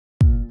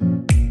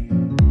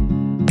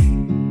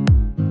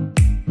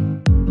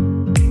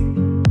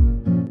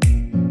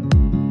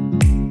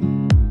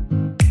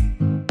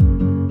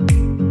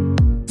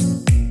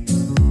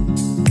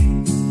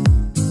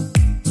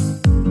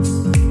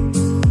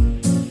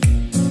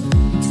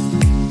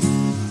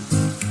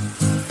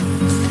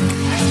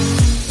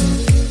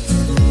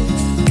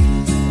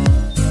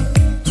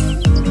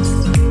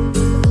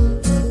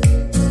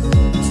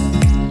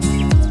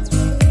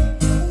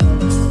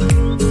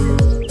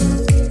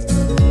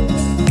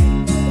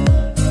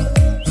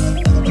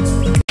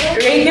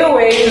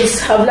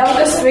have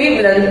longest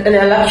wavelength in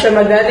the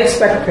electromagnetic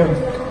spectrum.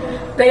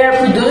 They are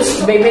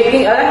produced by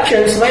making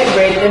electrons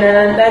vibrate in an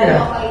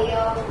antenna.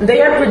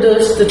 They are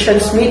produced to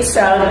transmit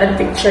sound and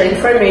picture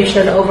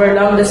information over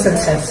long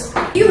distances.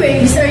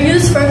 U-waves are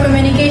used for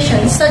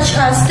communication such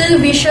as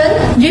television,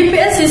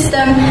 GPS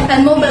system,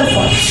 and mobile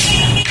phones.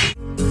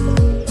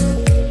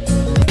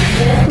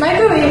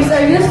 Microwaves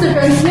are used to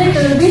transmit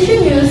television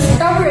news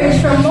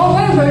coverage from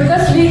mobile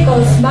broadcast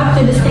vehicles back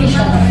to the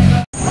station.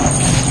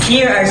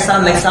 Here are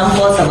some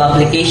examples of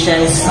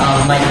applications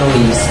of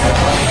microwaves.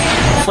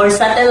 For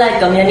satellite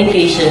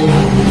communication,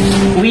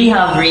 we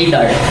have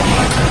radar.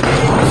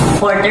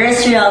 For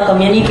terrestrial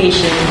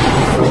communication,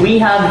 we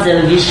have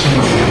television.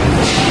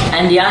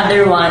 And the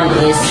other one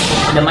is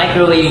the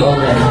microwave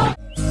oven.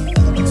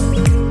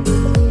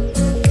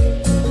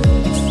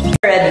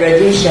 Red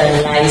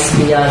radiation lies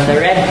beyond the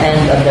red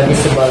end of the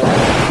visible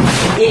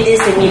light. It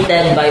is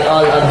emitted by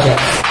all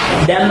objects.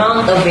 The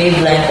amount of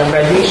wavelength of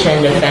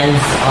radiation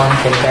depends on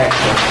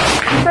temperature.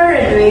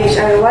 Infrared waves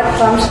are what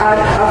comes out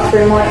of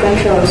remote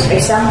controls.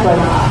 Example,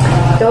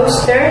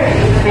 toaster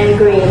and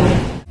grill.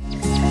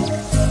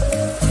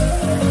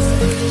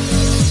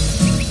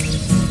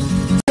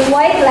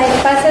 White light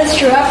passes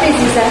through a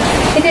prism.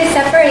 It is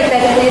separated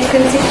into its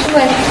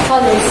constituent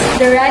colors: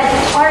 the red,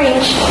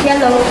 orange,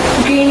 yellow,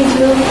 green,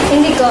 blue,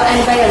 indigo, and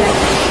violet.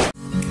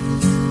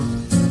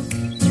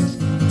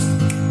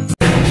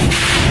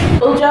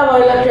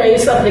 Ultraviolet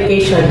rays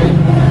application.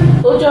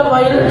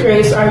 Ultraviolet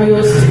rays are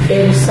used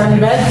in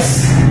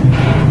sunbeds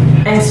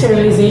and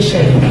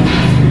sterilization.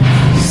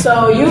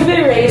 So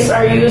UV rays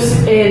are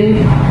used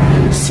in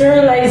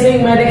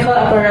sterilizing medical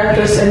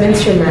apparatus and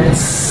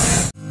instruments.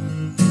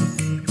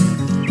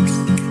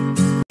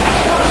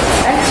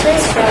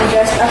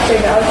 Just after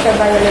the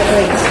ultraviolet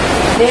rays.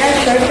 They are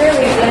shorter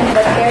wavelength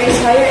but carries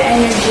higher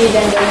energy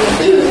than the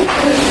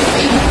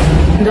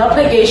UV. The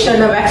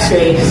application of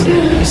X-rays.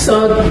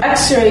 So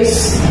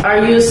X-rays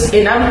are used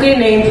in aptly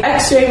named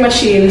X-ray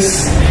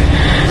machines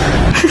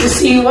to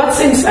see what's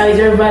inside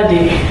your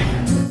body.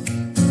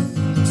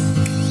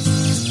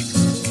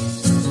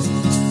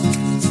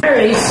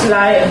 Rays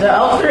lie at the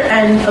outer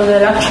end of the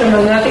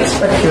electromagnetic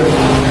spectrum.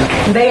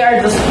 They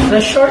are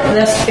the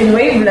shortest in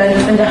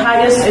wavelength and the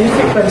highest in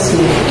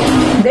frequency.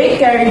 They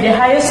carry the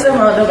highest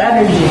amount of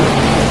energy.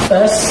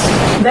 Thus,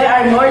 they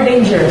are more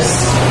dangerous.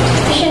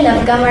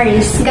 Of gamma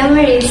rays.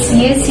 Gamma rays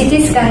use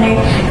CT scanner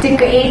to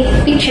create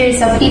pictures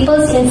of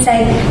people's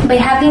inside by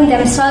having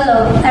them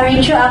swallow a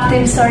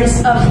radioactive source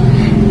of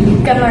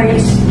gamma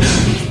rays.